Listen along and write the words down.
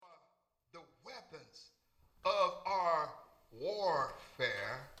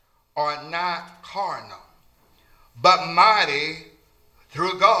are not carnal, but mighty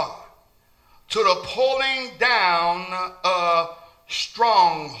through God to the pulling down of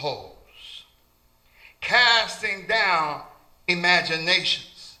strongholds, casting down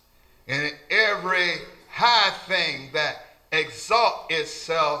imaginations and every high thing that exalts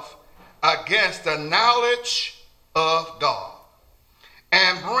itself against the knowledge of God,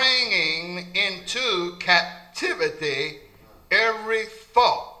 and bringing into captivity every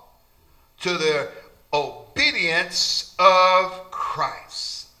thought to the obedience of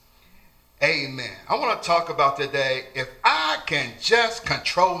Christ. Amen. I want to talk about today, if I can just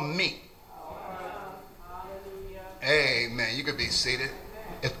control me. Amen. You can be seated.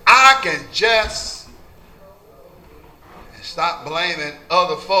 If I can just stop blaming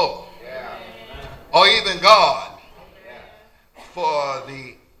other folk or even God for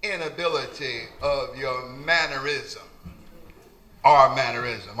the inability of your mannerism. Our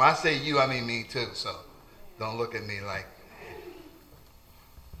mannerism. When I say you, I mean me too, so don't look at me like.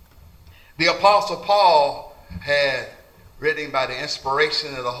 The Apostle Paul had written by the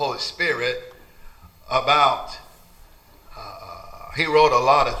inspiration of the Holy Spirit about, he wrote a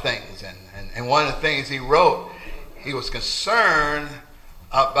lot of things, and one of the things he wrote, he was concerned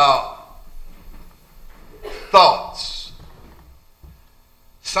about thoughts.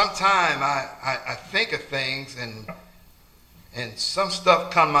 Sometimes I think of things and some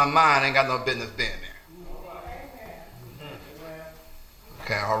stuff come to my mind, ain't got no business being there.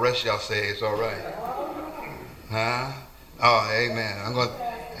 Okay, all the rest of y'all say it's all right. Huh? Oh, amen.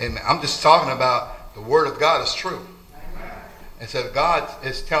 Amen. I'm just talking about the word of God is true. And so if God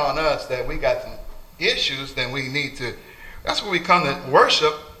is telling us that we got some issues, then we need to, that's where we come to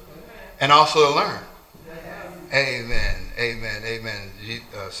worship and also to learn. Amen. Amen. Amen.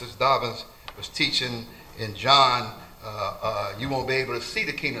 Sister Dobbins was teaching in John, you won't be able to see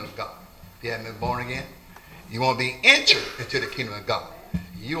the kingdom of God if you haven't been born again. You won't be entered into the kingdom of God.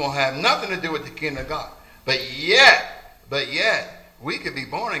 You won't have nothing to do with the kingdom of God. But yet, we could be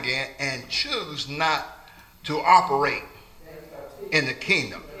born again and choose not to operate in the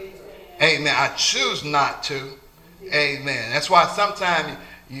kingdom. Amen. I choose not to. Amen. That's why sometimes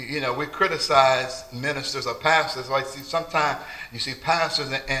we criticize ministers or pastors. Like sometimes you see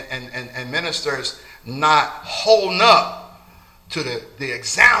pastors and ministers not holding up to the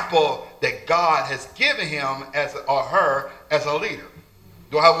example that God has given him as or her as a leader.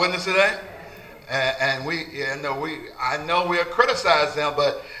 Do I have a witness today? And I know we are criticizing them,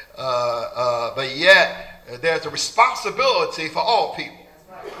 but yet there's a responsibility for all people.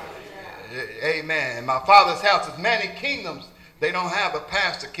 Amen. In my Father's house is many kingdoms. They don't have a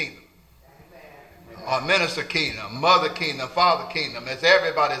pastor kingdom, or minister kingdom, mother kingdom, father kingdom. It's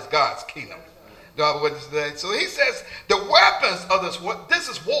everybody's God's kingdom. Do I have a witness today? So he says the weapons of this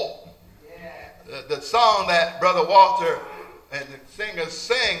is war. The song that Brother Walter and the singers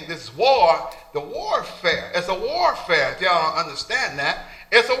sing, this war, the warfare. It's a warfare. If y'all don't understand that,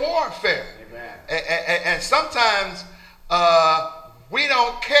 it's a warfare. Amen. And sometimes we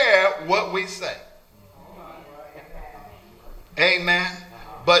don't care what we say. Amen.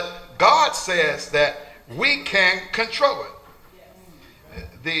 But God says that we can control it.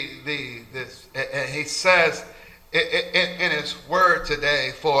 And he says in his word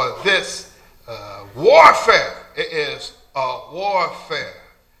today, for this warfare, it is warfare.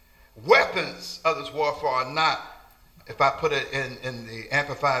 Weapons of this warfare are not, if I put it in the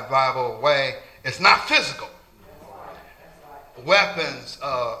Amplified Bible way, it's not physical. Weapons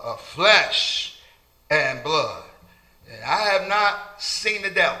of flesh and blood. And I have not seen the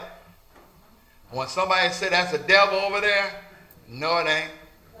devil. When somebody said that's a devil over there, no it ain't.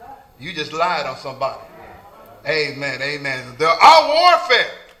 You just lied on somebody. Amen, amen. Our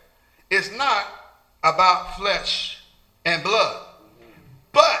warfare is not about flesh and blood.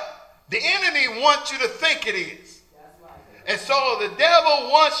 But the enemy wants you to think it is. And so the devil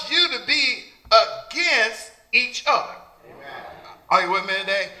wants you to be against each other. Are you with me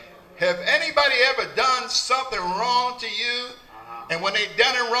today? Have anybody ever done something wrong to you? And when they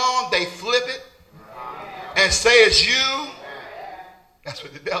done it wrong, they flip it and say it's you? That's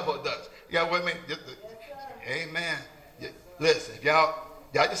what the devil does. Y'all with me? Amen. Listen, y'all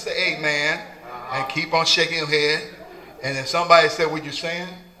just say amen and keep on shaking your head. And if somebody said, what you saying?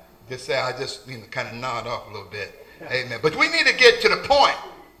 Just say, I just kind of nod off a little bit. Amen. But we need to get to the point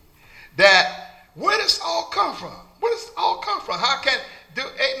that where does it all come from? Where does it all come from? How can do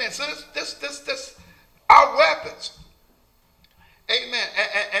amen? So this our weapons. Amen.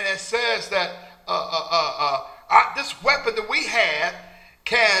 And it says that this weapon that we have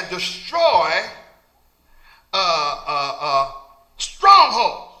can destroy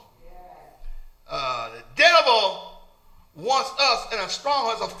strongholds. us in a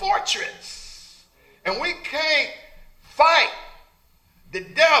stronghold, as a fortress. And we can't fight the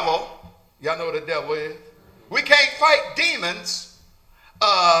devil. Y'all know what the devil is? We can't fight demons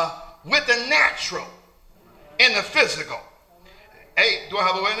with the natural in the physical. Hey, do I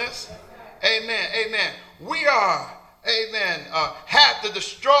have a witness? Amen. Amen. We are, amen, have to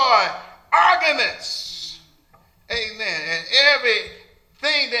destroy arguments. Amen. And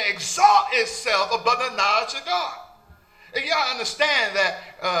everything that exalts itself above the knowledge of God. And y'all understand that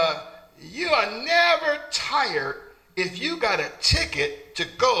you are never tired if you got a ticket to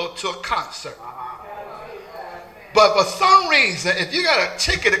go to a concert. But for some reason, if you got a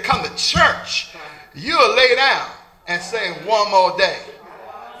ticket to come to church, you'll lay down and say one more day.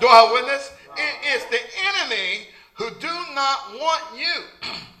 Do I witness? It is the enemy who do not want you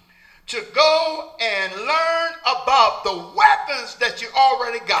to go and learn about the weapons that you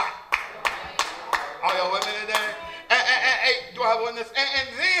already got. Are y'all with me today? Do I have a witness? And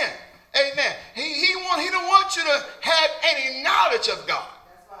then, amen, he don't want you to have any knowledge of God.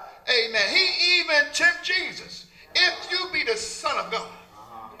 Amen. He even tempted Jesus. If you be the Son of God,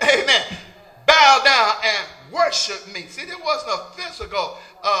 amen, bow down and worship me. See, there wasn't a physical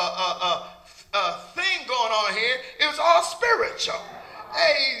thing going on here. It was all spiritual.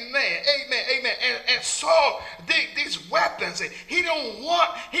 Amen, amen, amen. And so these weapons, he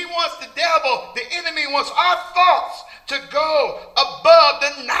wants the devil, the enemy wants our thoughts to go above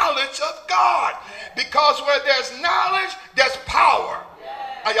the knowledge of God. Because where there's knowledge, there's power.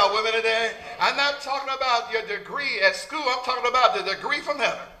 Are y'all with me today? I'm not talking about your degree at school. I'm talking about the degree from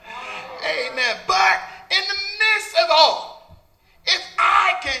heaven. Amen. But in the midst of all, if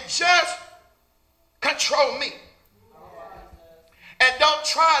I can just control me and don't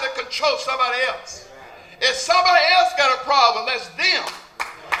try to control somebody else. If somebody else got a problem, that's them.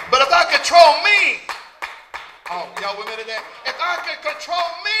 But if I control me, oh, y'all with me today? If I can control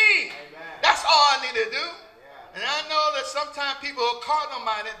me, that's all I need to do. And I know that sometimes people are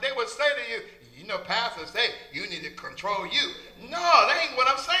carnal-minded. They would say to you, you know, pastors say, you need to control you. No, that ain't what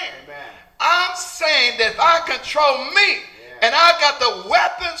I'm saying. Amen. I'm saying that if I control me and I got the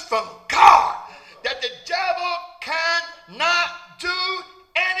weapons from God, that the devil cannot do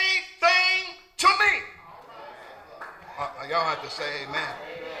anything to me. Y'all have to say amen.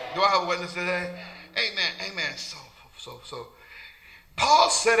 Do I have a witness today? Amen, amen. So. Paul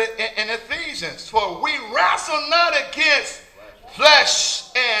said it in Ephesians, for we wrestle not against flesh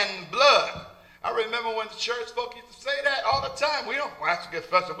and blood. I remember when the church folk used to say that all the time. We don't wrestle against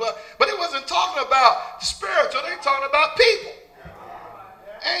flesh and blood. But it wasn't talking about the spiritual. They talking about people.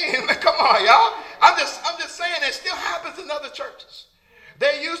 Amen. Come on, y'all. I'm just saying it still happens in other churches.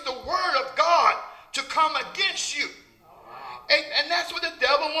 They use the word of God to come against you. And that's what the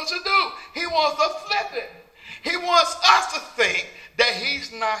devil wants to do. He wants to flip it. He wants us to think that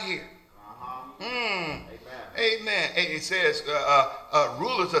he's not here. Amen. Amen. It says,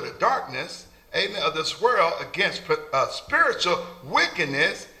 rulers of the darkness, amen, of this world against spiritual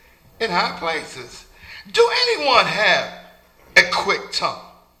wickedness in high places. Do anyone have a quick tongue?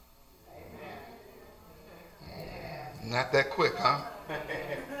 Not that quick, huh?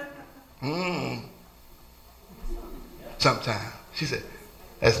 Sometimes. She said,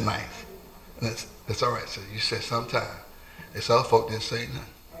 that's nice. That's all right, sir. You said sometime. It's other folk didn't say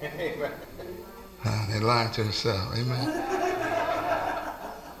nothing. They're lying to themselves. Amen.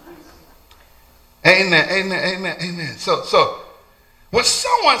 Amen, amen, amen, amen. So when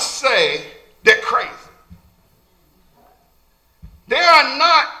someone say they're crazy, they are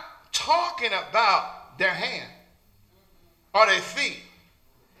not talking about their hand or their feet.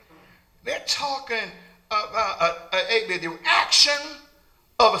 They're talking about the reaction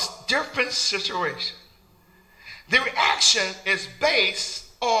of a different situation. The reaction is based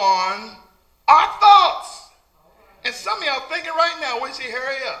on our thoughts. And some of y'all thinking right now, when she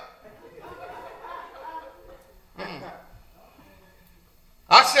hurry up.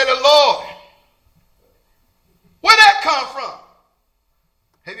 I said, the Lord, where'd that come from?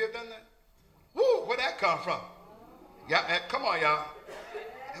 Have you ever done that? Woo, where'd that come from? Yeah, come on, y'all.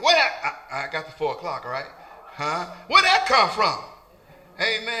 Where that? I got the 4 o'clock, all right? Huh? Where'd that come from?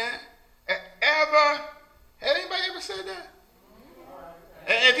 Amen. Have anybody ever said that?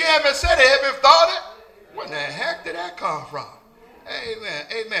 And if you haven't said it, have you thought it? Where the heck did that come from? Amen.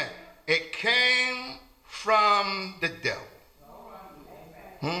 Amen. It came from the devil.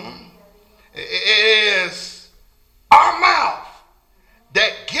 It is our mouth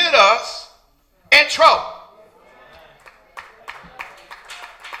that get us in trouble.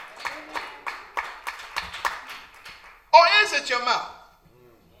 Or is it your mouth?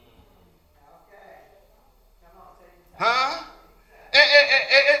 Huh?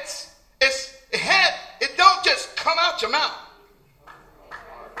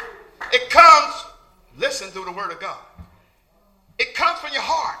 It comes, listen to the word of God. It comes from your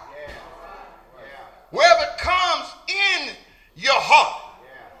heart. Wherever it comes in your heart,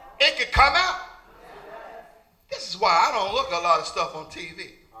 it can come out. This is why I don't look at a lot of stuff on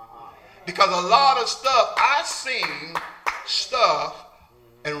TV. Because a lot of stuff, I've seen stuff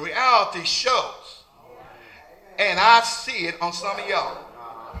in reality shows. And I see it on some of y'all.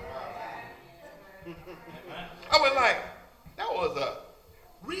 I was like, that was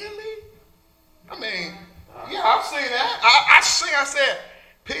really? I mean, yeah, I've seen that. I said,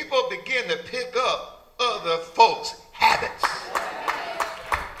 people begin to pick up other folks' habits.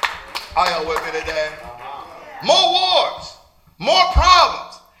 Are y'all with me today? More wars, more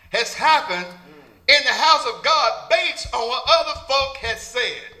problems has happened in the house of God based on what other folk has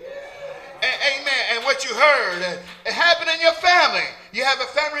said. Amen. And what you heard, it happened in your family. You have a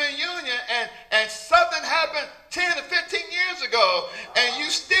family reunion and something happened 10 to 15 years ago and you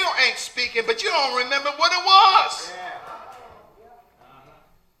still ain't speaking, but you don't remember what it was.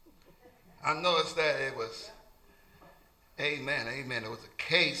 I noticed that it was, amen, it was a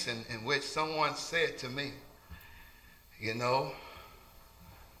case in which someone said to me, you know,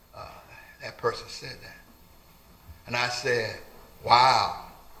 that person said that. And I said, wow.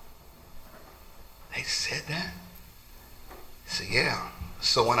 They said that? He said, yeah.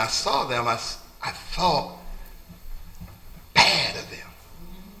 So when I saw them, I thought bad of them.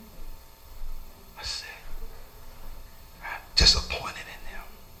 I said, I'm disappointed in them.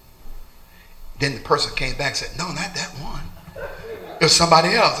 Then the person came back and said, no, not that one. It was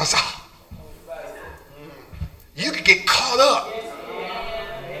somebody else. I said, oh. You could get caught up.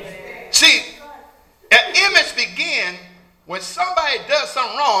 See, an image begin when somebody does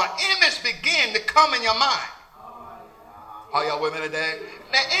something wrong, an image begin to come in your mind. Are y'all with me today?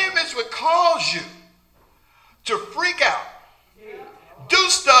 That image would cause you to freak out, do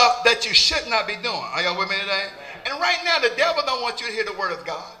stuff that you should not be doing. Are y'all with me today? And right now, the devil don't want you to hear the word of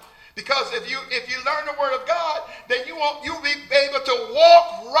God. Because if you learn the word of God, then you'll be able to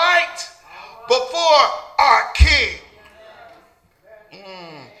walk right before our King.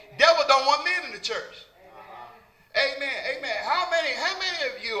 Devil don't want men in the church. Amen. Amen. How many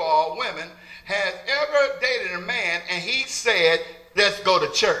of you all women has ever dated a man and he said, let's go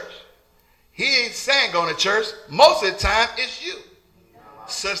to church? He ain't saying going to church. Most of the time it's you,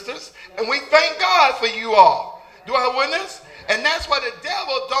 sisters. And we thank God for you all. Do I have witness? And that's why the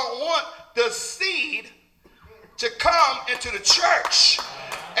devil don't want the seed to come into the church.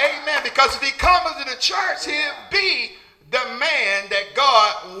 Amen. Because if he comes into the church, he'll be the man that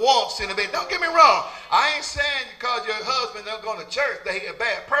God wants him to be. Don't get me wrong. I ain't saying because your husband don't go to church that he's a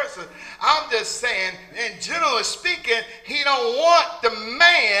bad person. I'm just saying, in generally speaking, he don't want the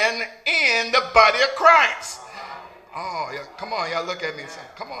man in the body of Christ. Oh, yeah, come on, y'all look at me.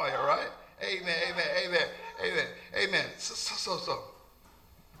 Come on, y'all, right? Amen, amen, amen, amen, amen. So.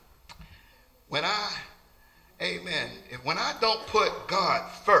 When I don't put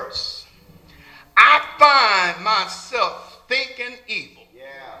God first, I find myself thinking evil.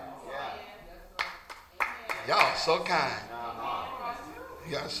 Y'all so kind.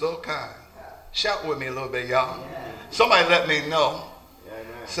 Y'all so kind. Shout with me a little bit, y'all. Somebody let me know.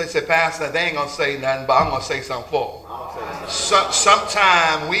 Say, Pastor, they ain't going to say nothing, but I'm going to say something for them.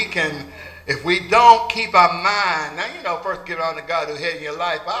 Sometime we can, if we don't keep our mind, now you know, first get on to God who's head in your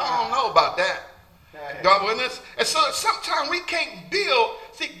life, but I don't know about that. God witness. And so sometimes we can't build.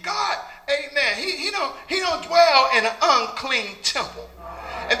 See, God, amen, he don't dwell in an unclean temple.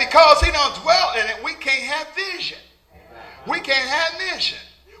 And because he don't dwell in it, we can't have vision. We can't have mission.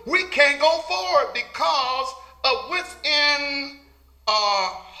 We can't go forward because of what's in our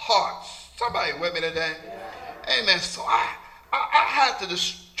hearts. Somebody with me today? Amen. So I had to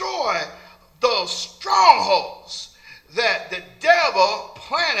destroy those strongholds that the devil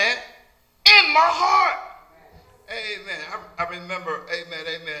planted in my heart. Amen. I remember,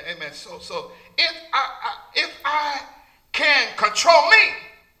 amen. So if I can control me,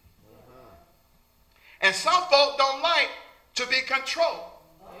 and some folk don't like to be controlled.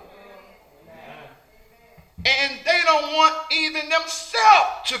 And they don't want even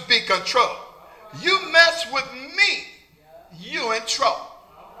themselves to be controlled. You mess with me, you in trouble.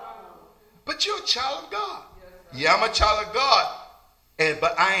 But you're a child of God. Yeah, I'm a child of God,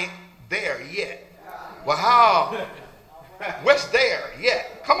 but I ain't there yet. Well, how? What's there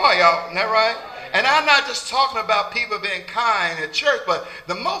yet? Come on, y'all. Isn't that right? And I'm not just talking about people being kind at church, but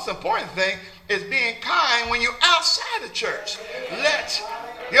the most important thing is being kind when you're outside the church. Let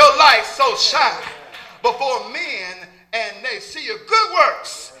your light so shine before men and they see your good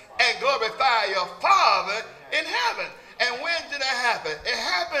works and glorify your Father in heaven. And when did that happen? It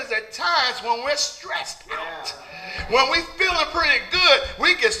happened happens at times when we're stressed out. When we're feeling pretty good,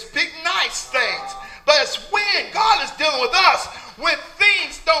 we can speak nice things. But it's when God is dealing with us, when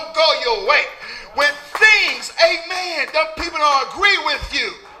things don't go your way. When things, amen, them people don't agree with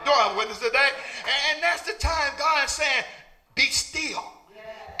you. Do I witness today? And that's the time God is saying, be still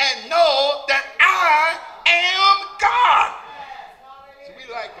and know that I am God. So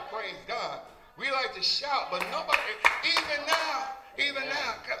we like to praise God. We like to shout, but nobody, even now,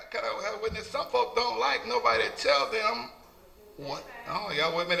 can I have a witness? Some folks don't like nobody to tell them what. Oh,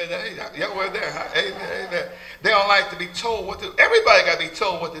 y'all with me today? Y'all were there. Huh? Amen, amen. They don't like to be told what to do. Everybody got to be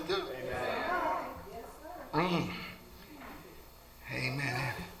told what to do. Amen.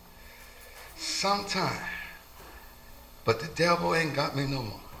 Amen. Sometime, but the devil ain't got me no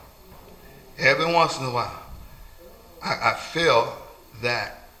more. Every once in a while, I feel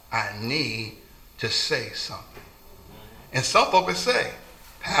that I need to say something. And some folks say,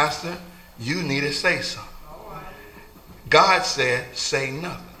 Pastor, you need to say something. God said, say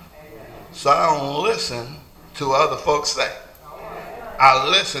nothing. So I don't listen to what other folks say. I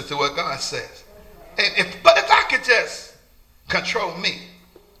listen to what God says. But if I could just control me.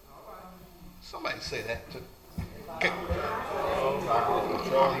 Somebody say that too. Okay.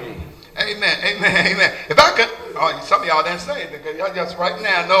 Amen, amen, amen. If I could, some of y'all didn't say it because y'all just right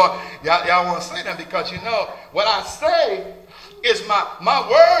now know y'all want to say that because you know what I say is my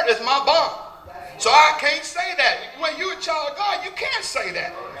word is my bond. So I can't say that. When you're a child of God, you can't say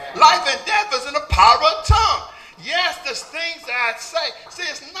that. Life and death is in the power of the tongue. Yes, there's things that I say. See,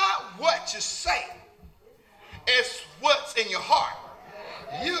 it's not what you say. It's what's in your heart.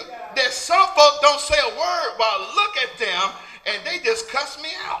 There's some folks don't say a word, but I look at them and they just cuss me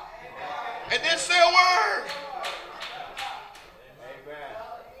out. And then say a word.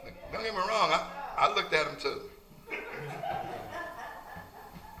 Don't get me wrong, I looked at them too.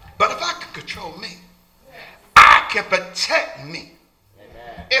 But if I can control me, I can protect me.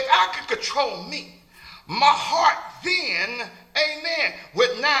 If I can control me, my heart then, amen,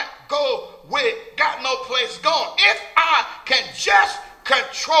 would not go with got no place going. If I can just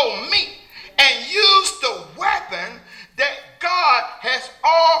control me and use the weapon that God has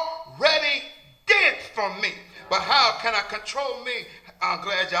already did for me. But how can I control me? I'm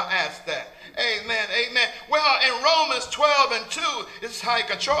glad y'all asked that. Amen, amen. Well, in Romans 12 and 2, this is how you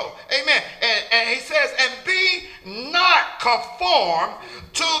control. Amen. And he says, and be not conformed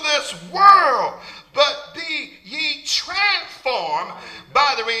to this world, but be ye transformed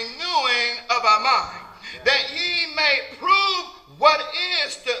by the renewing of our mind, that ye may prove what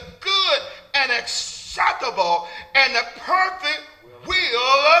is the good and acceptable and the perfect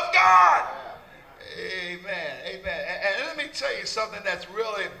will of God. Amen, amen. And let me tell you something that's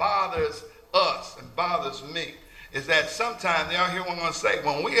really bothers us and bothers me is that sometimes y'all hear what I'm going to say,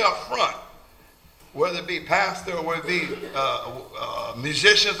 when we are front, whether it be pastor or whether it be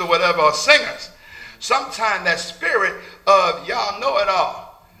musicians or whatever, or singers, sometimes that spirit of y'all know it all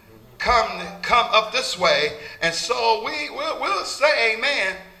come up this way, and so we'll say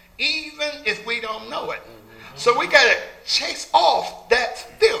amen even if we don't know it. So we got to chase off that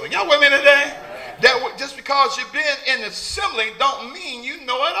feeling. Y'all with me today? That just because you've been in the assembly don't mean you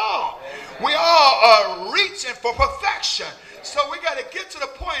know it all. We all are reaching for perfection. So we got to get to the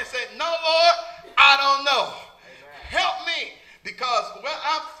point and say, no, Lord, I don't know. Help me, because what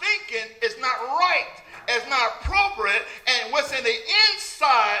I'm thinking is not right. It's not appropriate. And what's in the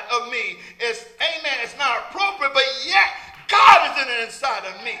inside of me is, amen, it's not appropriate, but yet God is in the inside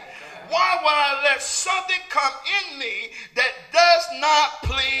of me. Why would I let something come in me that does not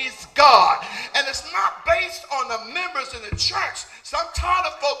please God? And it's not based on the members in the church. So I'm tired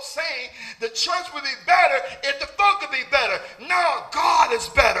of folks saying the church would be better if the folk could be better. No, God is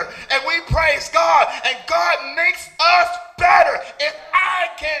better. And we praise God. And God makes us better if I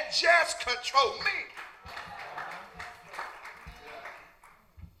can just control me.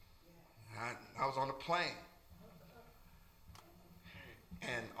 I was on a plane.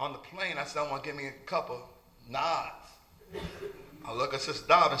 And on the plane, I said, I want to give me a couple nods. I look at Sister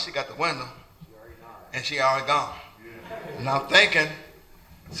Dobbin, she got the window. And she already gone. And I'm thinking,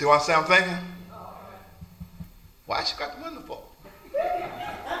 see what I say I'm thinking? Why she got the window for?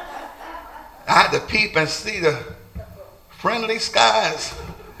 I had to peep and see the friendly skies.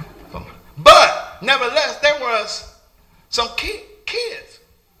 But, nevertheless, there was some kids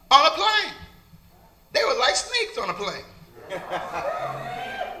on a plane. They were like sneaks on a plane.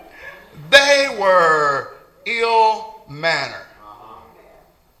 They were ill-mannered.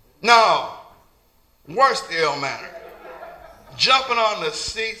 No, worse ill-mannered. Jumping on the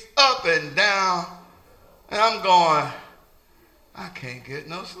seats up and down. And I'm going, I can't get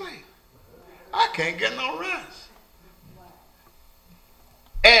no sleep. I can't get no rest.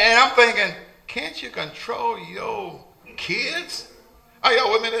 And I'm thinking, can't you control your kids? Are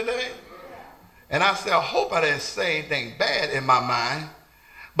y'all with me today? And I said, I hope I didn't say anything bad in my mind.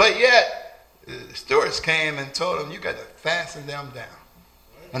 But yet, the stewards came and told him, you got to fasten them down.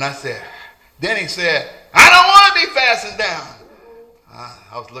 And I said, then he said, I don't want to be fastened down.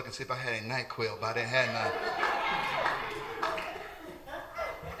 I was looking to see if I had any NyQuil, but I didn't have none.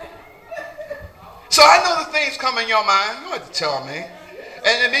 So I know the things come in your mind. You don't have to tell me.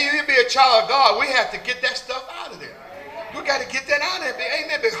 And if you be a child of God, we have to get that stuff out of there. We got to get that out of there.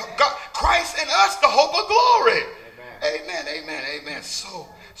 Amen. God, Christ in us, the hope of glory. Amen. Amen. Amen. So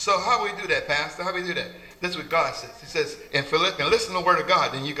how we do that, Pastor? How we do that? This is what God says. He says in Philippians, listen to the word of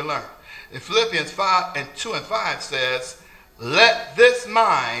God, then you can learn. In Philippians 2 and 5 says, let this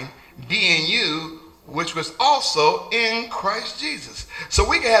mind be in you, which was also in Christ Jesus. So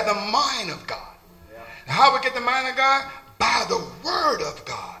we can have the mind of God. How we get the mind of God? By the word of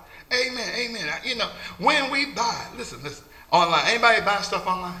God. Amen. Amen. You know, when we buy, listen, online. Anybody buy stuff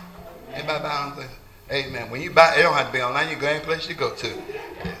online? Anybody buy online? Amen. When you buy, it don't have to be online. You go any place you go to.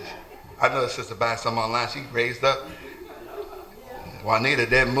 I know the sister buy something online. She raised up. Juanita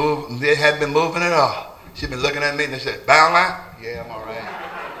didn't move. They hadn't been moving at all. She been looking at me and said, buy online? Yeah, I'm all right.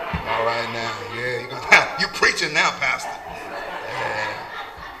 I'm all right now. Yeah, you preaching now, Pastor. Yeah.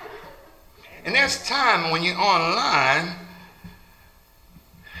 And there's time when you're online,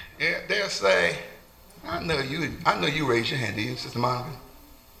 they'll say, I know you raise your hand. Do you, Sister Monica?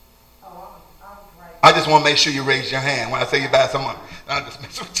 I just want to make sure you raise your hand when I say you buy someone. I'll just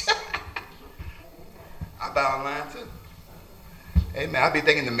mess with you. I buy online too. Amen. I be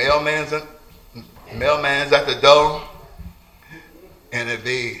thinking the mailman's at the door, and it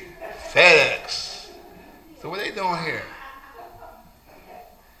be FedEx. So what they doing here?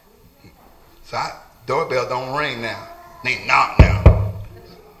 So doorbell don't ring now. They knock now.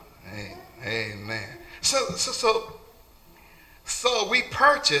 Amen. So we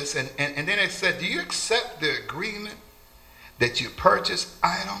purchase, and then it said, do you accept the agreement that you purchased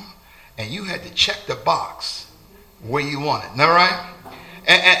item, and you had to check the box where you want it? All right?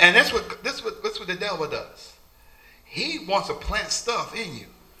 And that's what the devil does. He wants to plant stuff in you,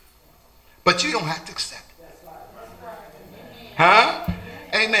 but you don't have to accept it. Huh?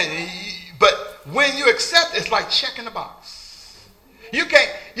 Amen. But when you accept, it's like checking the box. You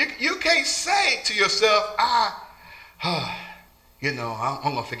can't say to yourself, I'm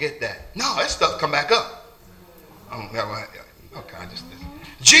going to forget that. No, that stuff come back up. Okay,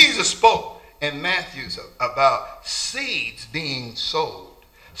 Jesus spoke in Matthew about seeds being sowed.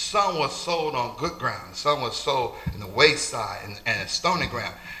 Some was sowed on good ground. Some was sowed in the wayside and stony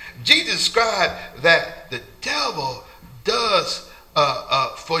ground. Jesus described that the devil does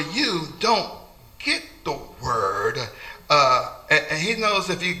for you don't get the word, and he knows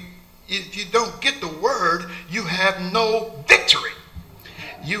if you don't get the word, you have no victory.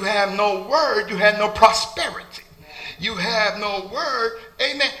 You have no word, you have no prosperity. You have no word,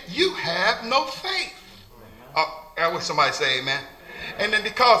 amen. You have no faith. I wish somebody say amen. Amen,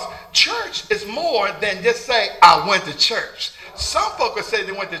 because church is more than just say, I went to church. Some folks say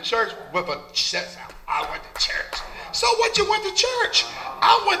they went to church with a chest out. I went to church. So what, you went to church?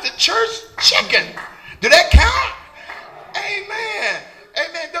 I went to church chicken. Do that count? Amen.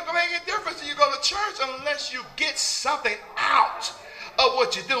 Amen. Don't make any difference if you go to church unless you get something out of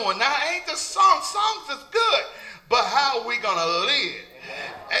what you're doing. Now, ain't the songs is good, but how are we going to live?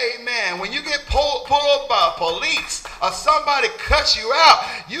 Amen. When you get pulled over by police or somebody cuts you out,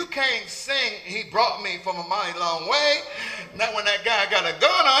 you can't sing, he brought me from a mighty long way. Now when that guy got a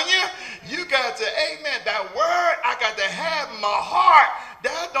gun on you, you got to, amen, that word I got to have in my heart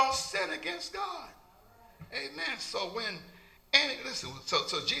that don't sin against God. Amen. So when, and listen,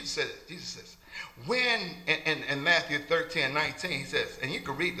 so Jesus says, when in Matthew 13:19, he says, and you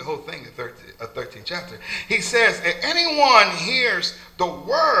can read the whole thing in 13th chapter, he says, if anyone hears the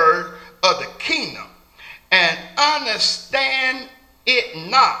word of the kingdom and understand it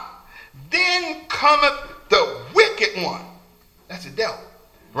not, then cometh the wicked one. That's the devil,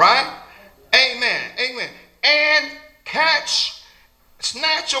 right? Amen, amen. And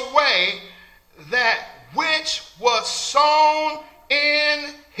snatch away that which was sown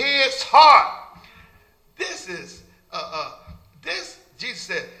in his heart. This is, Jesus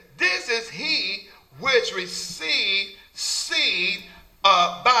said, this is he which received seed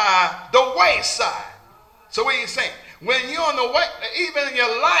by the wayside. So what are you saying? When you're on the way, even in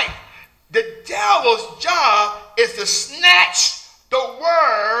your life, the devil's job is to snatch the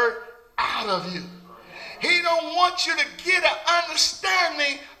word out of you. He don't want you to get an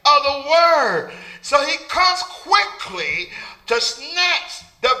understanding of the word. So he comes quickly to snatch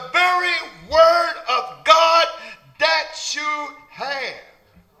the very word of God that you have.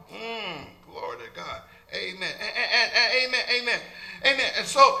 Glory to God. Amen. And amen. Amen. Amen. And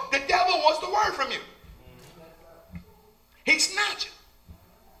so the devil wants the word from you. He snatches.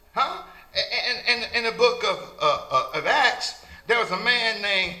 Huh? And in the book of Acts, there was a man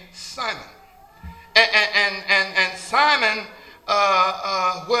named Simon. And Simon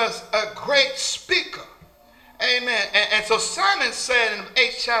was a great speaker. Amen. And so Simon said in the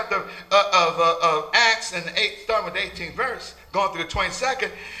 8th chapter of Acts, and the 8th, starting with the 18th verse, going through the 22nd,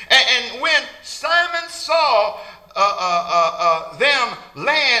 and when Simon saw them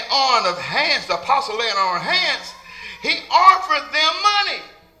laying on of hands, the apostle laying on hands, he offered them money.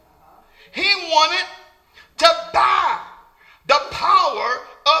 He wanted to buy the power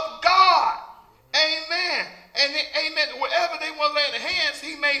of God. Amen. And amen. Wherever they want to lay their hands,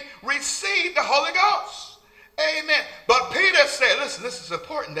 he may receive the Holy Ghost. Amen. But Peter said, listen, this is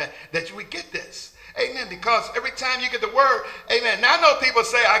important that we get this. Amen. Because every time you get the word, amen. Now I know people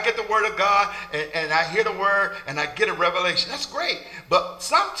say, I get the word of God and I hear the word and I get a revelation. That's great. But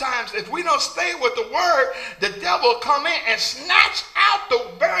sometimes if we don't stay with the word, the devil will come in and snatch out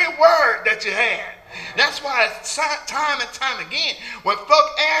the very word that you had. That's why it's time and time again, when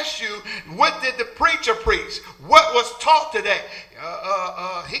folk ask you, what did the preacher preach? What was taught today?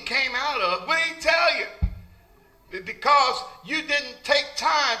 He came out of, what did he tell you? Because you didn't take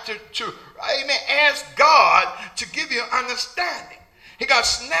time to amen, ask God to give you understanding. He got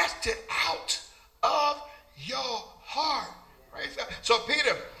snatched it out of your heart. Praise God. So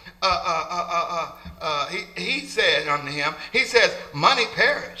Peter, he said unto him, he says, money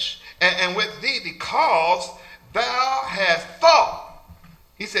perish, and with thee because thou hast thought.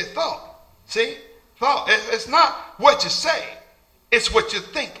 He said thought. See? Thought. It's not what you say. It's what you're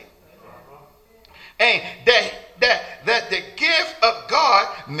thinking. And that the gift of God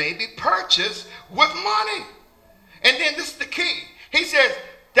may be purchased with money. And then this is the key. He says,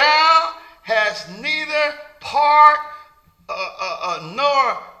 thou hast neither part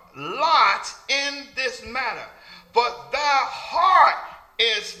nor lot in this matter, but thy heart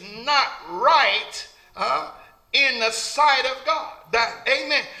is not right in the sight of God. That,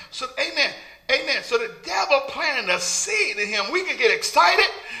 amen. So, amen. Amen. So the devil planted a seed in him. We can get excited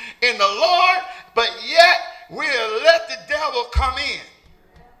in the Lord, but yet we'll let the devil come in.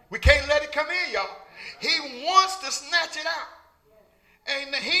 We can't let it come in, y'all. He wants to snatch it out.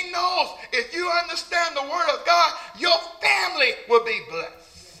 Amen. He knows if you understand the word of God, your family will be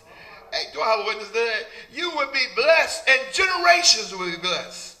blessed. Hey, do I have a witness to that? You will be blessed and generations will be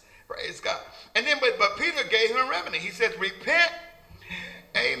blessed. Praise God. And then, but Peter gave him a remedy. He says, repent.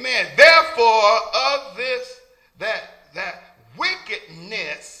 Amen. Therefore of this, that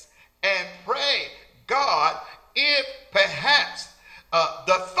wickedness, and pray God, if perhaps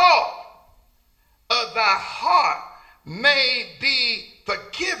the thought of thy heart may be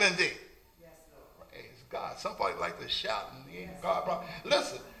forgiven thee. Yes, Lord. Praise God. Somebody like to shout in the end. God, bro.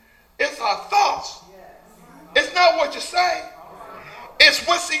 Listen, it's our thoughts. Yes. It's not what you say. It's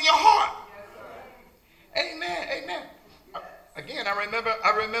what's in your heart. Yes, amen. Amen. Again,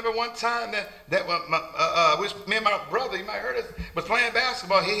 I remember one time that when me and my brother, you might have heard us, was playing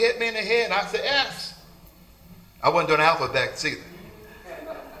basketball. He hit me in the head, and I said, S. I wasn't doing alphabetics either.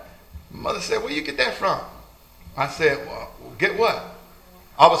 My mother said, where you get that from? I said, well, get what?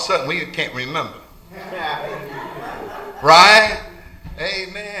 All of a sudden, we can't remember. Right?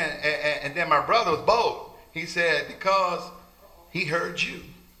 Amen. And then my brother was bold. He said, because he heard you.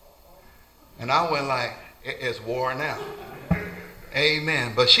 And I went like, it's worn out.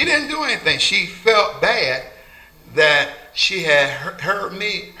 Amen. But she didn't do anything. She felt bad that she had heard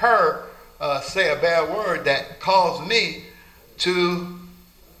her say a bad word that caused me to,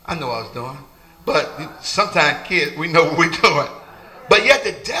 I know what I was doing. But sometimes kids, we know what we're doing. But yet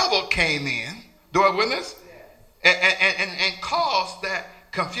the devil came in, do I witness? And caused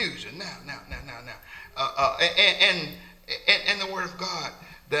that confusion. Now. And the word of God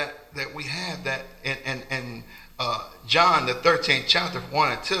that we have that in John, the 13th chapter,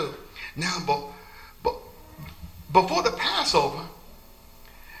 1 and 2. Now, but before the Passover,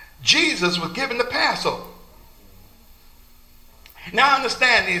 Jesus was given the Passover. Now,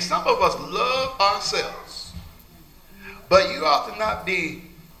 understand this. Some of us love ourselves, but you ought to not be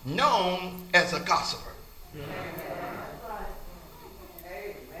known as a gossiper.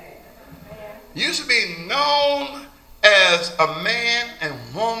 You should be known as a man and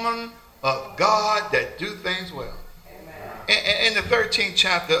woman of God that do things well. In the 13th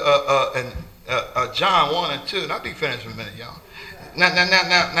chapter, and John 1 and 2. And I'll be finished in a minute, y'all.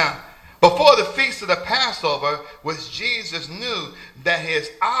 Now. Before the feast of the Passover, which Jesus knew that his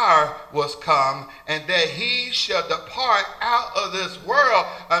hour was come, and that he shall depart out of this world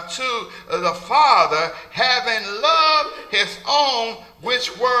unto the Father, having loved his own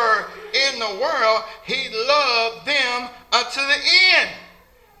which were in the world, he loved them unto the end.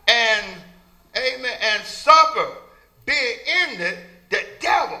 And, amen, and supper being ended, the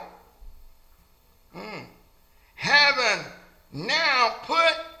devil, having now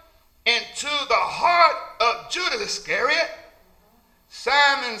put into the heart of Judas Iscariot,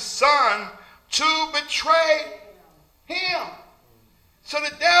 Simon's son, to betray him. So the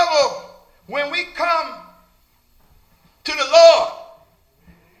devil, when we come to the Lord,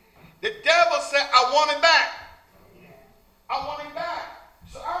 the devil said, I want him back. I want him back.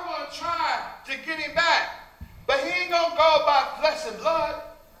 So I'm going to try to get him back. But he ain't going to go by flesh and blood.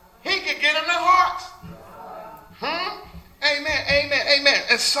 He can get in the hearts. Amen.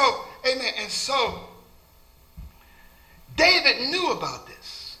 And so, amen. And so, David knew about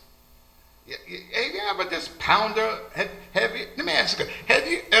this. Have you ever just pounder? Have you? Let me ask you. Have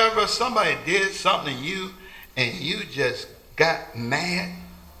you ever somebody did something to you and you just got mad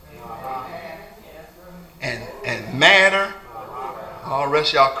and madder? All the rest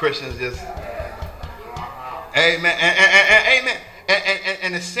of y'all Christians just, amen, amen.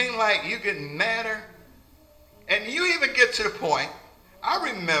 And it seemed like you getting madder, and you even get to the point.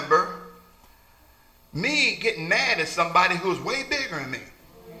 I remember me getting mad at somebody who was way bigger than me.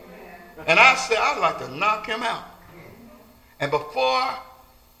 And I said, I'd like to knock him out. And before,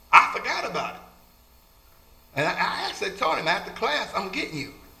 I forgot about it. And I actually told him after class, I'm getting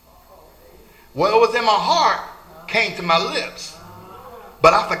you. What was in my heart came to my lips.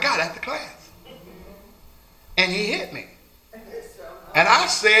 But I forgot after class. And he hit me. And I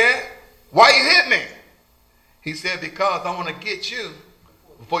said, why you hit me? He said, because I want to get you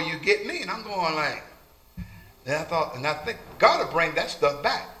before you get me. And I'm going like, and I think God will bring that stuff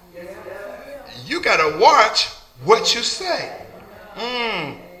back. You got to watch what you say.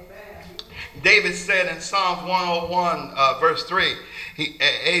 David said in Psalms 101, verse 3,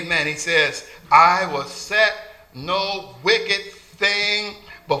 amen, he says, I will set no wicked thing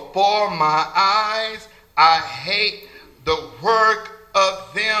before my eyes. I hate the work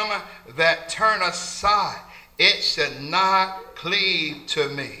of them that turn aside. It should not cleave to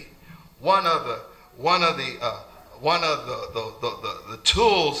me. One of the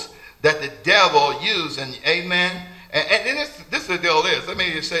tools that the devil used, and amen. And this is the deal is. Let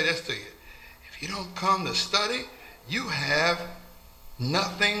me just say this to you. If you don't come to study, you have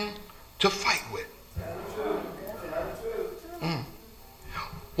nothing to fight with.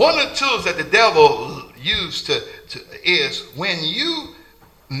 One of the tools that the devil used is when you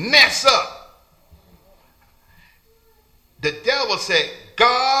mess up. The devil said,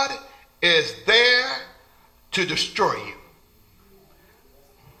 God is there to destroy you.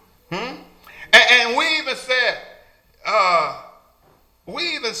 And we even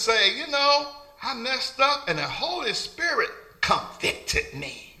say, you know, I messed up and the Holy Spirit convicted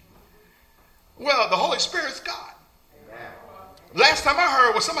me. Well, the Holy Spirit's God. Amen. Last time I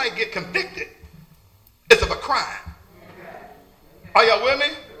heard was somebody get convicted is of a crime. Are y'all with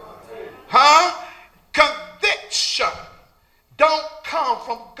me? Conviction don't come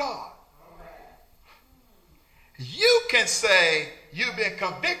from God. You can say you've been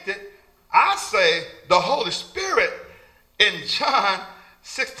convicted. I say the Holy Spirit in John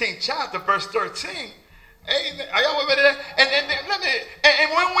 16 chapter verse 13. Amen. Are y'all with me there?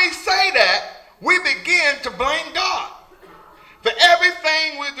 And when we say that, we begin to blame God for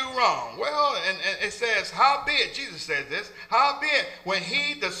everything we do wrong. Well, and it says, howbeit, Jesus said this, howbeit, when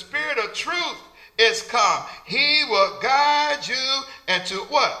he, the Spirit of truth, is come, he will guide you into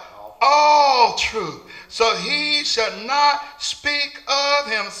what? All truth. So he shall not speak of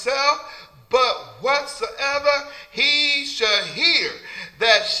himself, but whatsoever he shall hear,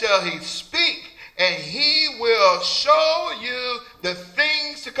 that shall he speak, and he will show you the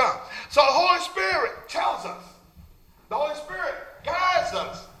things to come. So the Holy Spirit tells us, the Holy Spirit guides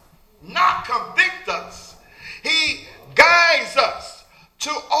us, not convict us. He guides us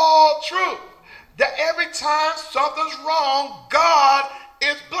to all truth. That every time something's wrong, God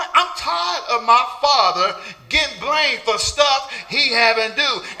is blamed. I'm tired of my father getting blamed for stuff he haven't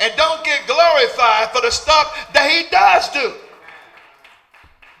do, and don't get glorified for the stuff that he does do.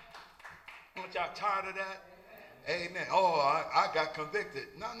 Aren't y'all tired of that? Amen. Oh, I got convicted.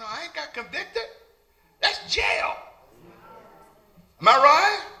 No, I ain't got convicted. That's jail. Am I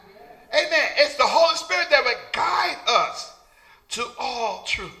right? Amen. It's the Holy Spirit that would guide us to all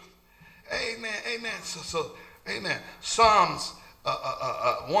truth. Amen. Amen. So amen. Psalms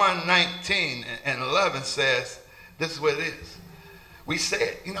 119 and 11 says, this is what it is. We say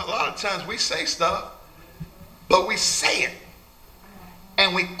it. You know, a lot of times we say stuff, but we say it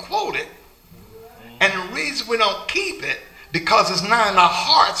and we quote it. And the reason we don't keep it, because it's not in our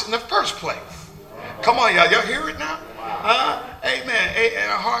hearts in the first place. Come on, y'all. Y'all hear it now? Amen. In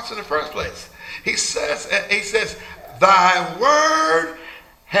our hearts in the first place. He says, thy word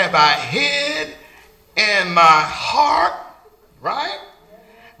have I hid in my heart, right?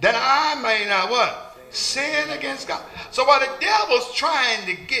 That I may not what? Sin against God. So while the devil's trying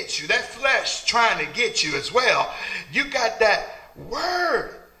to get you, that flesh trying to get you as well, you got that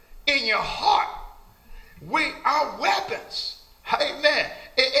word in your heart. Our weapons, amen,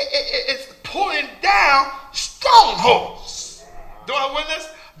 it's pulling down strongholds. Do I witness?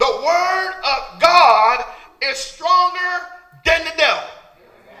 The word of God is stronger than the devil.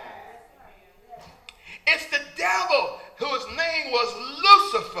 It's the devil whose name was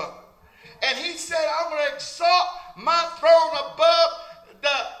Lucifer. And he said, I'm going to exalt my throne above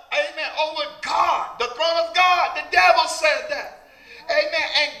over God, the throne of God. The devil said that. Amen.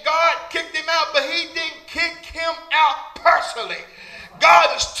 And God kicked him out, but he didn't kick him out personally.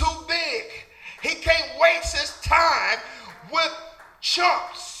 God is too big. He can't waste his time with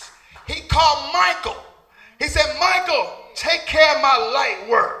chumps. He called Michael. He said, Michael, take care of my light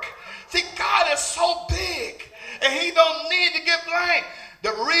work. See, God is so big, and he don't need to get blamed.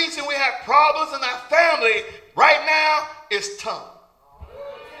 The reason we have problems in our family right now is tongue.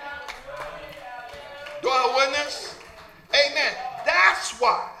 Do I witness? Amen. That's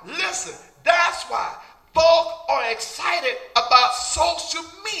why, listen, that's why folk are excited about social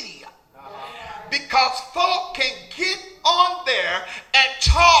media. Because folk can get on there and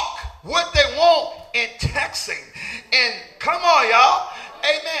talk what they want in texting. And come on, y'all.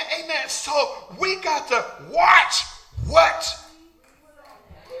 Amen, amen. So we got to watch what?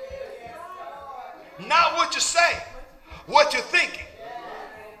 Not what you say, what you're thinking.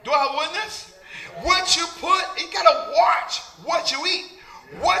 Do I witness? What you put, you got to watch what you eat.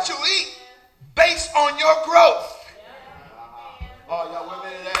 What you eat based on your growth. Oh, y'all with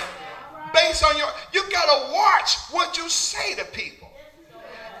me today? Based on you got to watch what you say to people.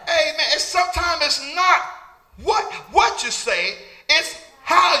 Amen. And sometimes it's not what you say, it's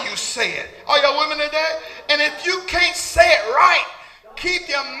how you say it. Are y'all with me today? And if you can't say it right, keep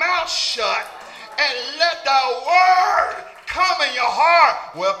your mouth shut and let the word come in your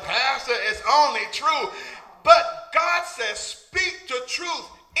heart. Well, Pastor, it's only true. But God says, speak the truth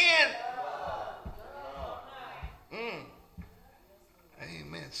in.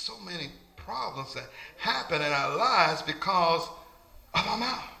 Amen. So many problems that happen in our lives because of our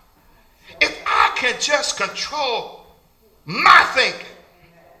mouth. If I can just control my thinking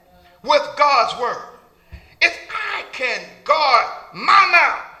with God's word, if I can guard my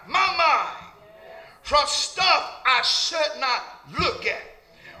mouth, my mind, from stuff I should not look at,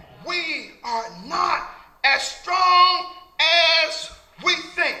 we are not as strong as we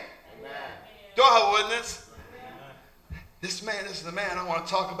think. Amen. Do I have a witness? This is the man I want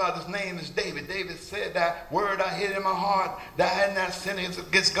to talk about. His name is David. David said, that word I hid in my heart, that I had not sinned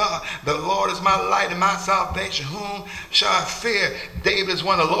against God. The Lord is my light and my salvation. Whom shall I fear? David is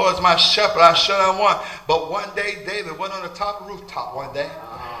one of the Lord is my shepherd. I shall not want. But one day David went on the top of the rooftop one day,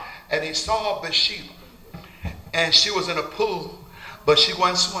 and he saw Bathsheba. And she was in a pool, but she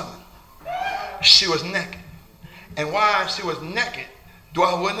wasn't swimming. She was naked. And while she was naked, do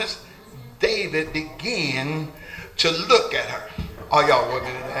I witness? David began to look at her. Are y'all with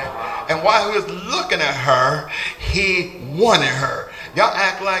me today? And while he was looking at her, he wanted her. Y'all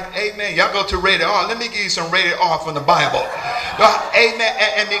act like, amen. Y'all go to rated R. Let me give you some rated R from the Bible. Amen.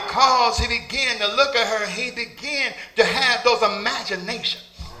 And because he began to look at her, he began to have those imaginations.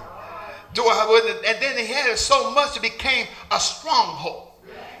 And then he had it so much it became a stronghold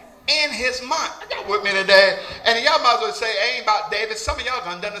in his mind. Y'all with me today? And y'all might as well say, it ain't about David. Some of y'all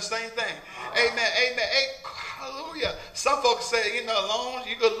gonna done the same thing. Amen. Amen. Hallelujah. Some folks say, as long as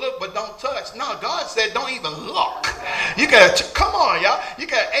you can look but don't touch. No, God said don't even look. You gotta come on, y'all. You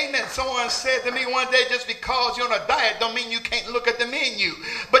got amen. Someone said to me one day, just because you're on a diet don't mean you can't look at the menu.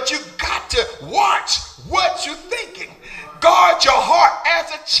 But you got to watch what you're thinking. Guard your heart as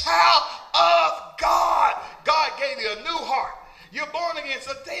a child of God. God gave you a new heart. You're born again.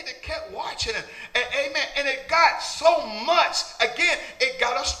 So David kept watching it. And amen. And it got so much. Again, it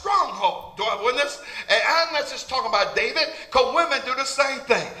got a stronghold. Do I witness? And I'm not just talking about David, because women do the same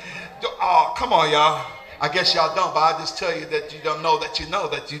thing. Oh, come on, y'all. I guess y'all don't, but I just tell you that you don't know that you know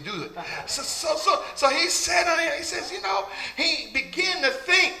that you do it. So he said on here, he says, he began to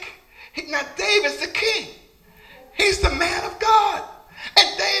think. Now David's the king. He's the man of God.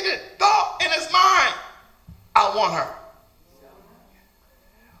 And David thought in his mind, I want her.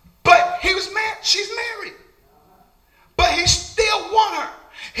 But he was married. She's married. But he still want her.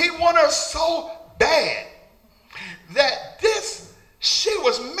 He want her so bad that she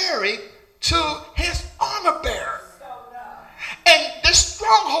was married to his armor bearer. And the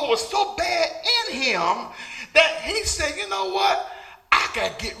stronghold was so bad in him that he said, you know what? I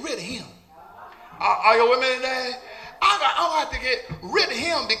got to get rid of him. Are you with me today? I have to get rid of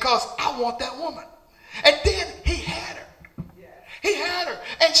him because I want that woman. And then he had her. He had her.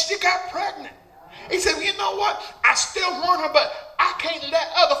 And she got pregnant. He said, well, you know what? I still want her, but I can't let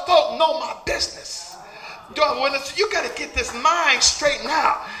other folk know my business. You got to get this mind straightened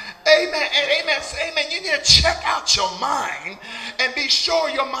out. Amen. And amen. Amen. You need to check out your mind and be sure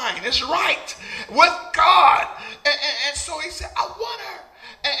your mind is right with God. And so he said, I want her.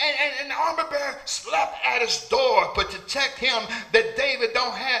 And the armor bearer slept at his door, but to protect him that David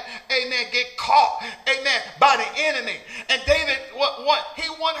don't have, amen, get caught, amen, by the enemy. And David, he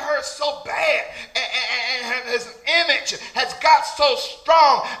wanted her so bad, and his image has got so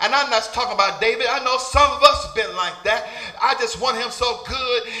strong. And I'm not talking about David. I know some of us have been like that. I just want him so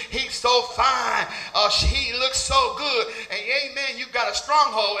good. He's so fine. He looks so good. And amen, you got a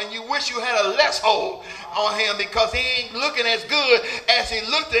stronghold, and you wish you had a less hold on him because he ain't looking as good as he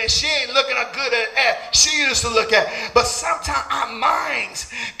looked at. She ain't looking as good as she used to look at. But sometimes our minds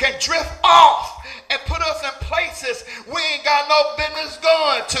can drift off and put us in places we ain't got no business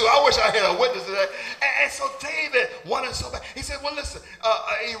going to. I wish I had a witness to that. And so David wanted so bad. He said, well, listen,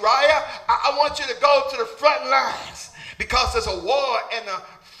 Uriah, I want you to go to the front lines because there's a war in the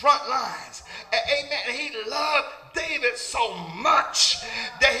front lines. Amen. And he loved David so much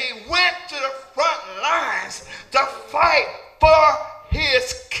that he went to the front lines to fight for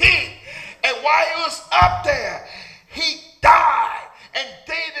his king. And while he was up there, he died. And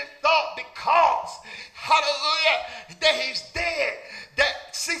David thought because, hallelujah, that he's dead. That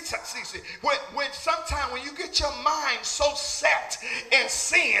see, when sometimes when you get your mind so set in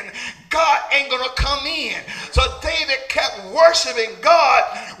sin, God ain't gonna come in. So David kept worshiping God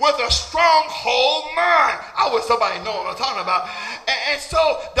with a stronghold mind. I wish somebody know what I'm talking about. And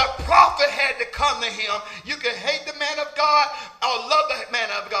so the prophet had to come to him. You can hate the man of God or love the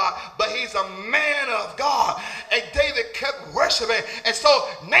man of God, but he's a man of God. And David kept worshiping. And so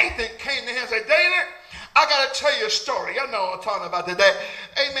Nathan came to him and said, David, I got to tell you a story. I know what I'm talking about today.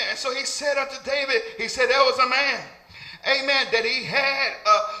 Amen. And so he said unto David, he said, there was a man, amen, that he had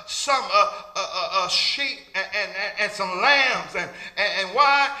some sheep and some lambs. And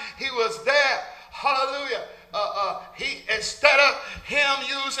why he was there, hallelujah, he, instead of him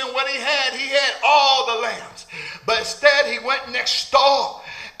using what he had all the lambs. But instead he went next door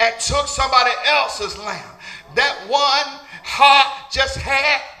and took somebody else's lamb. That one just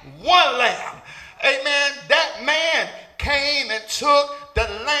had one lamb. Amen. That man came and took the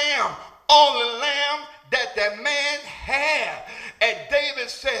lamb, only lamb that man had. And David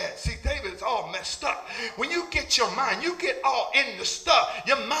said, see, David's all messed up. When you get your mind, you get all in the stuff.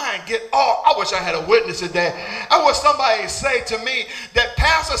 Your mind get all, I wish I had a witness today. I wish somebody say to me that,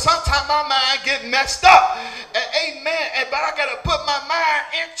 Pastor, sometimes my mind get messed up. And amen. But I got to put my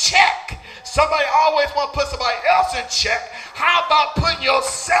mind in check. Somebody always want to put somebody else in check. How about putting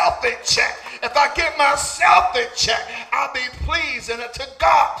yourself in check? If I get myself in check, I'll be pleasing unto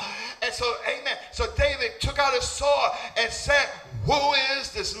God. And so, amen. So David took out his sword and said, who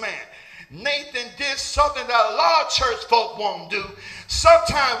is this man? Nathan did something that a lot of church folk won't do.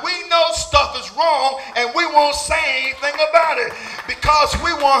 Sometimes we know stuff is wrong and we won't say anything about it because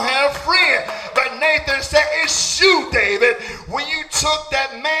we won't have a friend. But Nathan said, it's you, David, when you took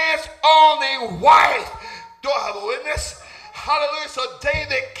that man's only wife. Do I have a witness? Hallelujah. So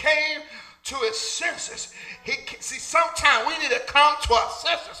David came to his senses. See, sometimes we need to come to our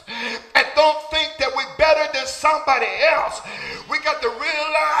senses and don't think that we're better than somebody else. We got to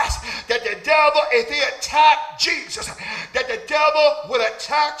realize that the devil, if he attacked Jesus, that the devil will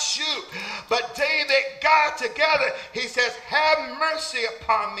attack you. But David got together. He says, have mercy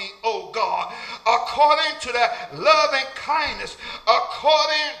upon me, O God, according to the love and kindness,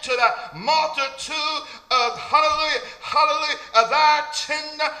 according to the multitude of, hallelujah, of thy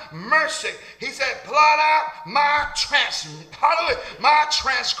tender mercy. He said, blot out my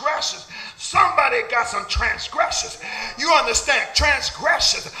transgressions. Somebody got some transgressions. You understand,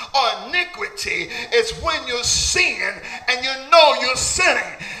 transgressions or iniquity is when you sin and you know you're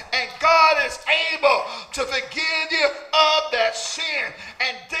sinning. And God is able to forgive you of that sin.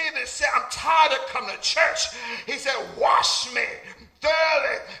 And David said, I'm tired of coming to church. He said, wash me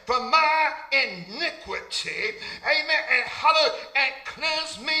thoroughly from my iniquity. Amen. And hallelujah. And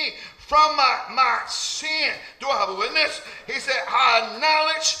cleanse me from my sin. Do I have a witness? He said, I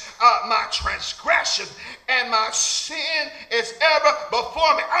acknowledge my transgressions, and my sin is ever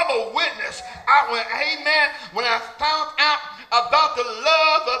before me. I'm a witness. Amen. When I found out about the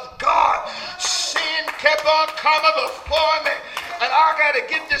love of God, sin kept on coming before me, and I got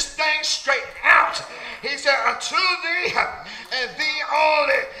to get this thing straight out. He said, unto thee and thee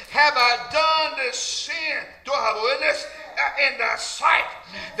only have I done this sin. Do I have a witness? In thy sight,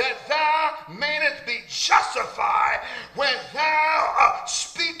 that thou mayest be justified when thou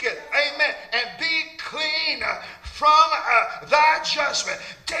speakest, amen, and be clean from thy judgment.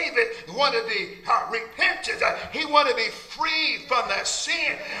 David wanted to be repentant. He wanted to be free from that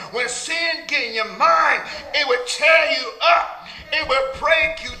sin. When sin get in your mind, it would tear you up. It will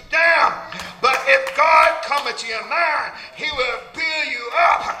break you down. But if God come into your mind, he will build you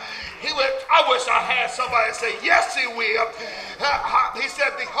up. He would. I wish I had somebody say, yes, he will. He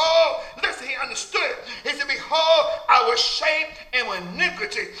said, behold, listen, he understood it. He said, behold, I was shaped in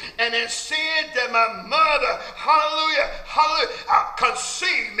iniquity, and in sin did my mother, hallelujah,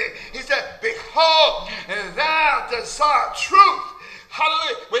 conceive me. He said, behold, thou desire truth,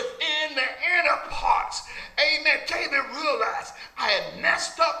 hallelujah, within the inner parts. Amen. David realized I had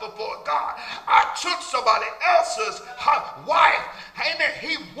messed up before God. I took somebody else's wife. Amen.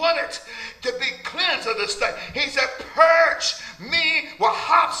 He wanted to be cleansed of this thing. He said, purge me with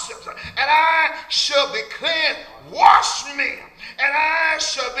hyssop, and I shall be cleansed. Wash me, and I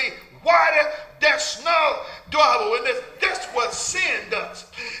shall be whiter than snow. Do I have a witness? This is what sin does.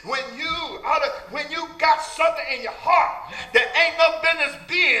 When you got something in your heart that ain't no business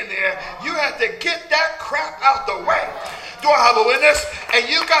being there, you have to get that crap out the way. Do I have a witness? And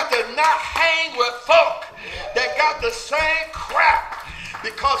you got to not hang with folk that got the same crap,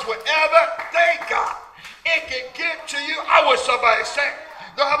 because whatever they got, it can get to you. I wish somebody said,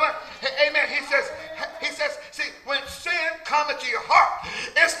 amen. He says, see, when sin comes into your heart,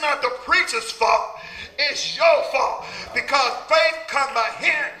 it's not the preacher's fault. It's your fault, because faith comes by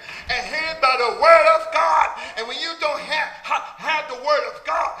hearing, and hearing by the word of God. And when you don't have the word of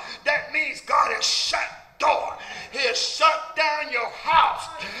God, that means God has shut door. He has shut down your house,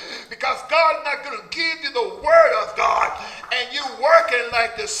 because God's not going to give you the word of God, and you working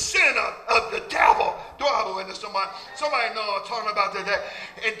like the sinner of the devil. Do I have a witness? Somebody know what I'm talking about today.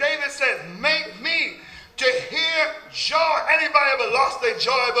 And David says, make me to hear joy. Anybody ever lost their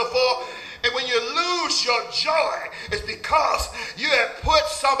joy before? And when you lose your joy, it's because you have put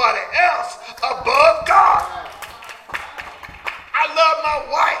somebody else above God. I love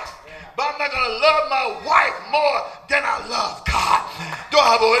my wife, but I'm not going to love my wife more than I love God. Do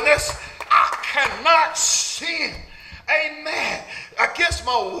I have a witness? I cannot sin, amen, against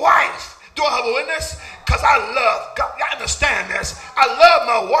my wife. Do I have a witness? Because I love God. You understand this? I love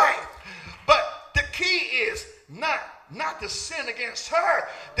my wife. But the key is not to sin against her.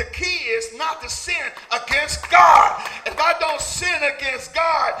 The key is not to sin against God. If I don't sin against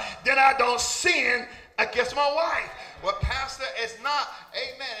God, then I don't sin against my wife. Well, Pastor, it's not,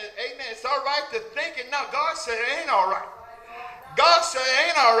 amen, it's all right to think it. No, God said it ain't all right. God said it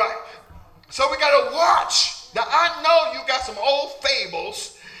ain't all right. So we got to watch. Now, I know you got some old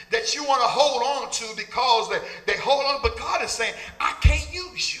fables that you want to hold on to because they hold on, but God is saying, I can't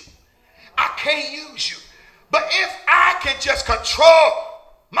use you. I can't use you. But if I can just control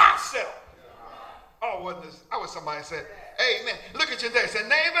myself. Oh, I wish somebody said, amen. Look at your neighbor. Say,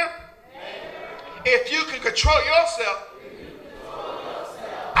 neighbor, if you can control yourself,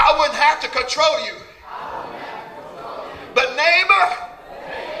 I wouldn't have to control you. But neighbor,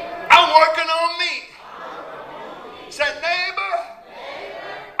 I'm working on me. Say, neighbor,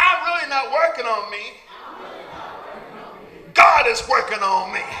 I'm really not working on me. God is working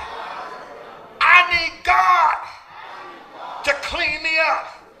on me. I need God to clean me up.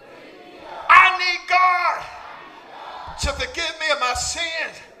 I need God to forgive me of my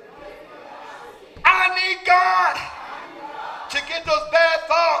sins. I need God to get those bad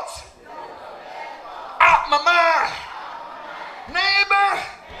thoughts out my mind. Neighbor,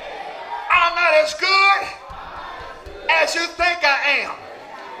 I'm not as good as you think I am.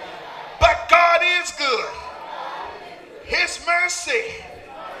 But God is good. His mercy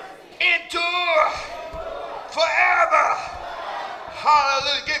endure forever.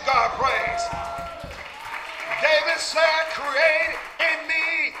 Hallelujah. Give God praise. David said, create in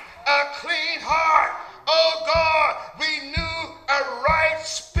me a clean heart. Oh God, renew a right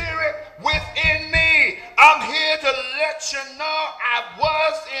spirit within me. I'm here to let let you know I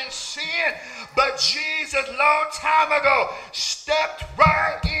was in sin, but Jesus long time ago stepped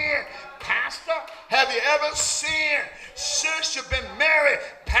right in. Pastor, have you ever sinned since you've been married?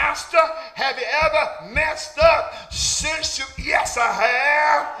 Pastor, have you ever messed up since you... Yes, I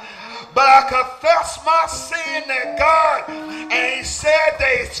have. But I confess my sin to God, and he said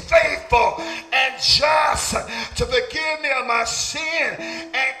that he's faithful and just to forgive me of my sin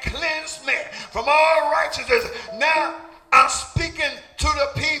and cleanse me from all righteousness. Now, I'm speaking to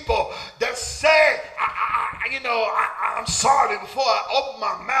the people that say, I'm sorry before I open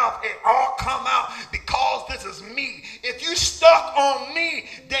my mouth, it all come out because this is me. If you stuck on me,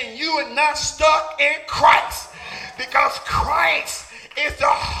 then you are not stuck in Christ, because Christ is the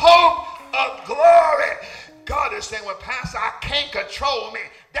hope of glory. God is saying, well, Pastor, I can't control me.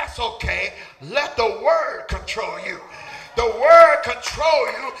 That's okay. Let the word control you. The word control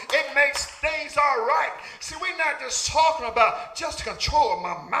you. It makes things all right. See, we're not just talking about just control of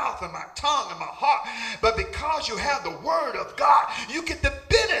my mouth and my tongue and my heart, but because you have the word of God, you get the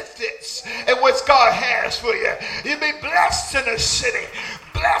benefits and what God has for you. You'll be blessed in the city,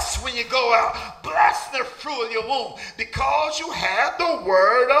 blessed when you go out, blessed in the fruit of your womb, because you have the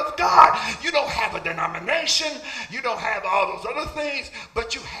word of God. You don't have a denomination, you don't have all those other things,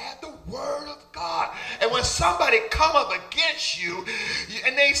 but you have the word of God. And when somebody come up against you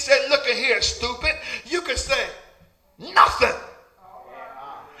and they say, look at here, stupid, you can say nothing,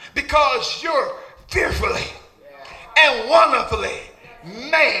 because you're fearfully and wonderfully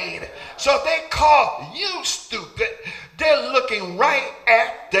made. So if they call you stupid, they're looking right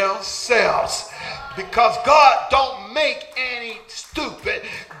at themselves, because God don't make any stupid.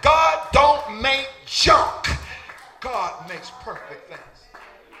 God don't make junk. God makes perfect things.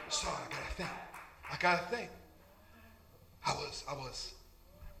 So I gotta think. I was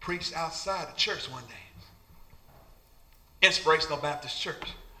preached outside the church one day. Inspirational Baptist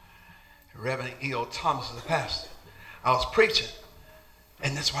Church. Reverend E.O. Thomas was the pastor. I was preaching,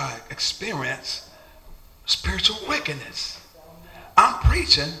 and that's why I experienced spiritual wickedness. I'm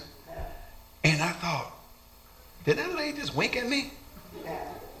preaching, and I thought, did that lady just wink at me?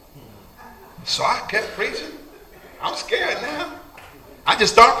 So I kept preaching. I'm scared now. I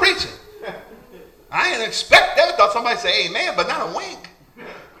just started preaching. I didn't expect that. I thought somebody say amen, but not a wink.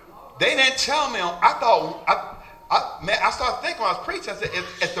 They didn't tell me. I started thinking when I was preaching, I said,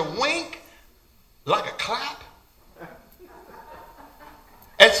 is the wink like a clap?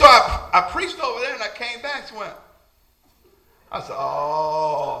 And so I preached over there, and I came back and went, I said,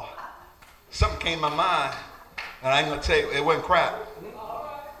 oh, something came to my mind, and I ain't going to tell you, it wasn't crap.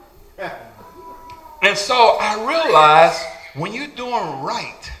 And so I realized when you're doing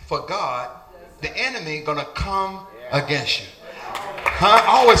right for God, the enemy going to come against you.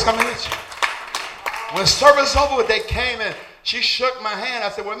 Always coming against you. When service over, they came and she shook my hand. I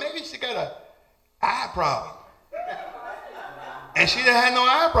said, well, maybe she got an eye problem. And she didn't have no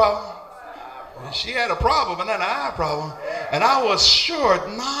eye problem. She had a problem, but not an eye problem. And I was sure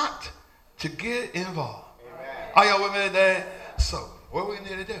not to get involved. Are y'all with me today? So, what we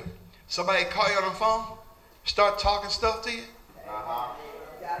need to do? Somebody call you on the phone, start talking stuff to you.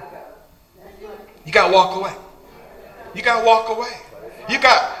 You got to walk away. You got to walk away. It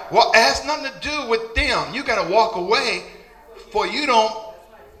has nothing to do with them. You got to walk away, for you don't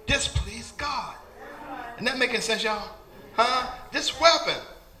displease God. Isn't that making sense, y'all? This weapon,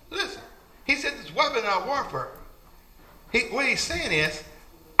 listen, he said this weapon in our warfare. What he's saying is,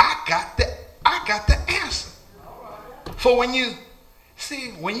 I got the answer. For when you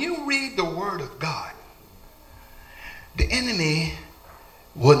read the word of God, the enemy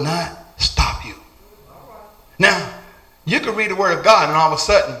will not stop you. Now, you can read the word of God and all of a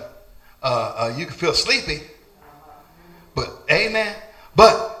sudden you can feel sleepy. But amen.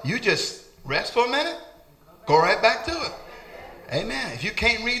 But you just rest for a minute, go right back to it. Amen. If you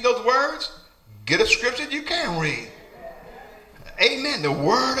can't read those words, get a scripture you can read. Amen. The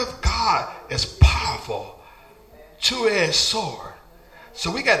word of God is powerful, two-edged sword.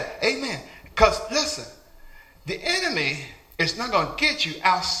 So we got to, amen. Because listen, the enemy is not going to get you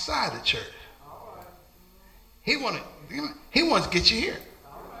outside the church. He wants to get you here.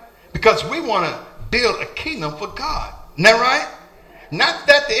 Because we want to build a kingdom for God. Isn't that right? Not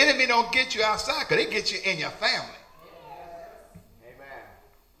that the enemy don't get you outside, because they get you in your family.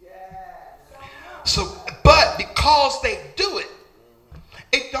 So, but because they do it,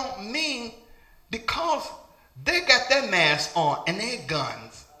 it don't mean because they got their mask on and their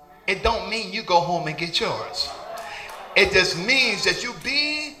guns, it don't mean you go home and get yours. It just means that you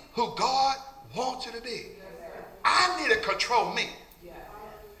be who God wants you to be. I need to control me.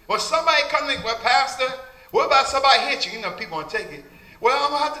 When somebody comes to me, well, Pastor, What about somebody hit you? You know, people want to take it. Well, I'm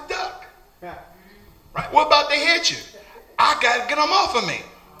going to have to duck. Right? What about they hit you? I got to get them off of me.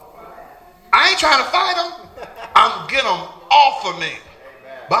 I ain't trying to fight them. I'm getting them off of me.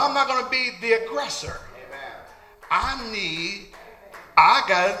 But I'm not going to be the aggressor. I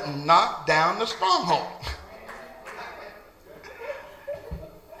got to knock down the stronghold.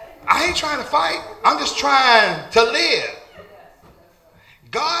 I ain't trying to fight. I'm just trying to live.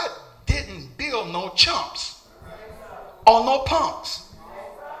 God didn't build no chumps or no punks.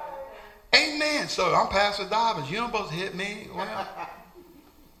 Amen. So I'm Pastor Dobbins. You don't supposed to hit me. Well,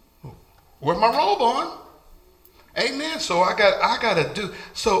 with my robe on. Amen. So I got to do.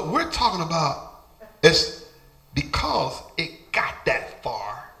 So we're talking about it's because it got that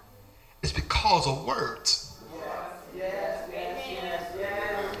far. It's because of words. Yes.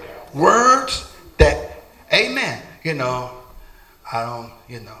 Words that, amen. You know, I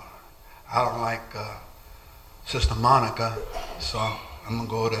don't like Sister Monica, so I'm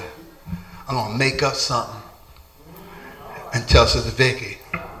going to make up something and tell Sister Vicky,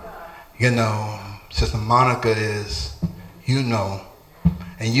 you know, Sister Monica is, you know,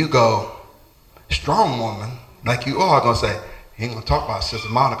 and you go, strong woman, like you are going to say, you ain't going to talk about Sister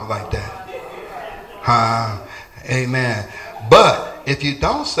Monica like that. Amen. But if you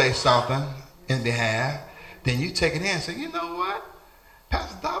don't say something in behalf, then you take it in and say, you know what?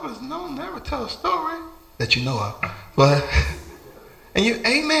 Pastor Dobbins never tell a story that you know of. But, and you,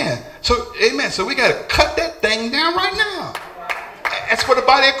 amen. So, amen. So we got to cut that thing down right now. That's for the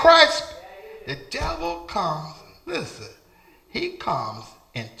body of Christ. The devil comes, listen, he comes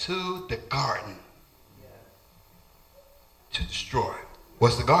into the garden to destroy.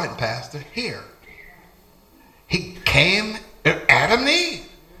 What's the garden, Pastor? Here. He came, Adam and Eve.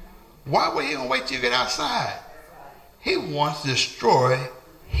 Why would he don't wait till you get outside? He wants to destroy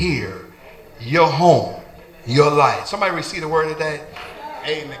here, your home, your life. Somebody receive the word today?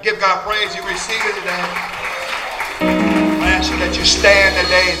 Amen. Give God praise. You receive it today. I ask you that you stand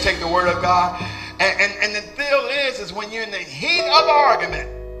today and take the word of God. And the deal is when you're in the heat of argument,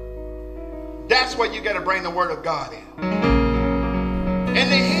 that's where you got to bring the word of God in. In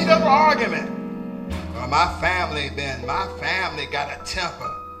the heat of argument. Well, my family got a temper.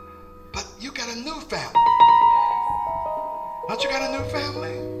 But you got a new family. Don't you got a new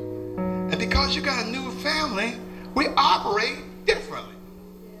family? And because you got a new family, we operate differently.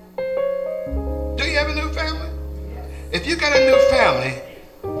 Do you have a new family? If you got a new family,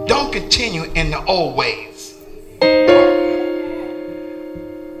 don't continue in the old ways.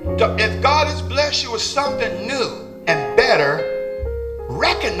 If God has blessed you with something new and better,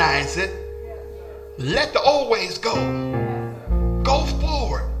 recognize it. Let the old ways go. Go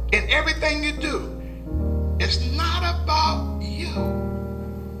forward in everything you do. It's not about you.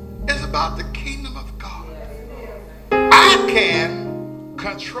 It's about the kingdom of God. I can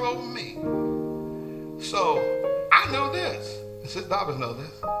control me. So I know this. Sister Dobbins knows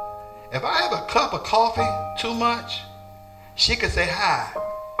this. If I have a cup of coffee too much, she could say hi,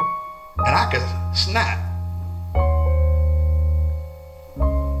 and I could snap.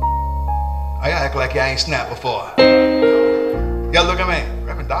 I gotta act like y'all ain't snapped before. Y'all look at me.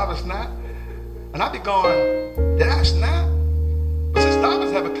 Reverend Dobbins snap. And I be going, did I snap? But Sister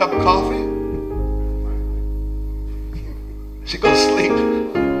Dobbins have a cup of coffee. She goes to sleep.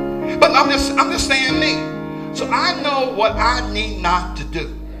 But I'm just saying me. So I know what I need not to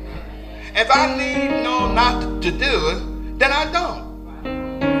do. If I know not to do it, then I don't.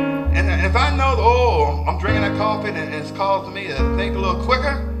 And if I know, I'm drinking that coffee and it's causing me to think a little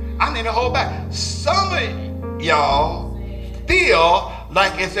quicker, I need to hold back. Some of y'all feel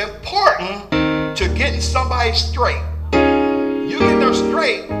like it's important to getting somebody straight. You get them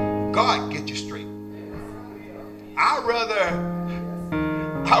straight, God get you straight. I'd rather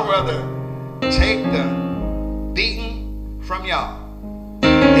take the beating from y'all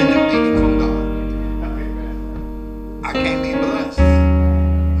than the beating from God. I can't be blessed.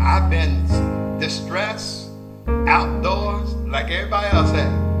 I've been distressed outdoors like everybody else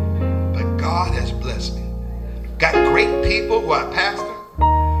has. But God has blessed me. Got great people who are pastor.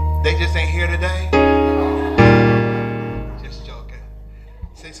 They just ain't here today. Just joking.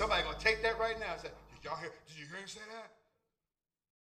 See, somebody gonna take that right now and say, did you hear him say that?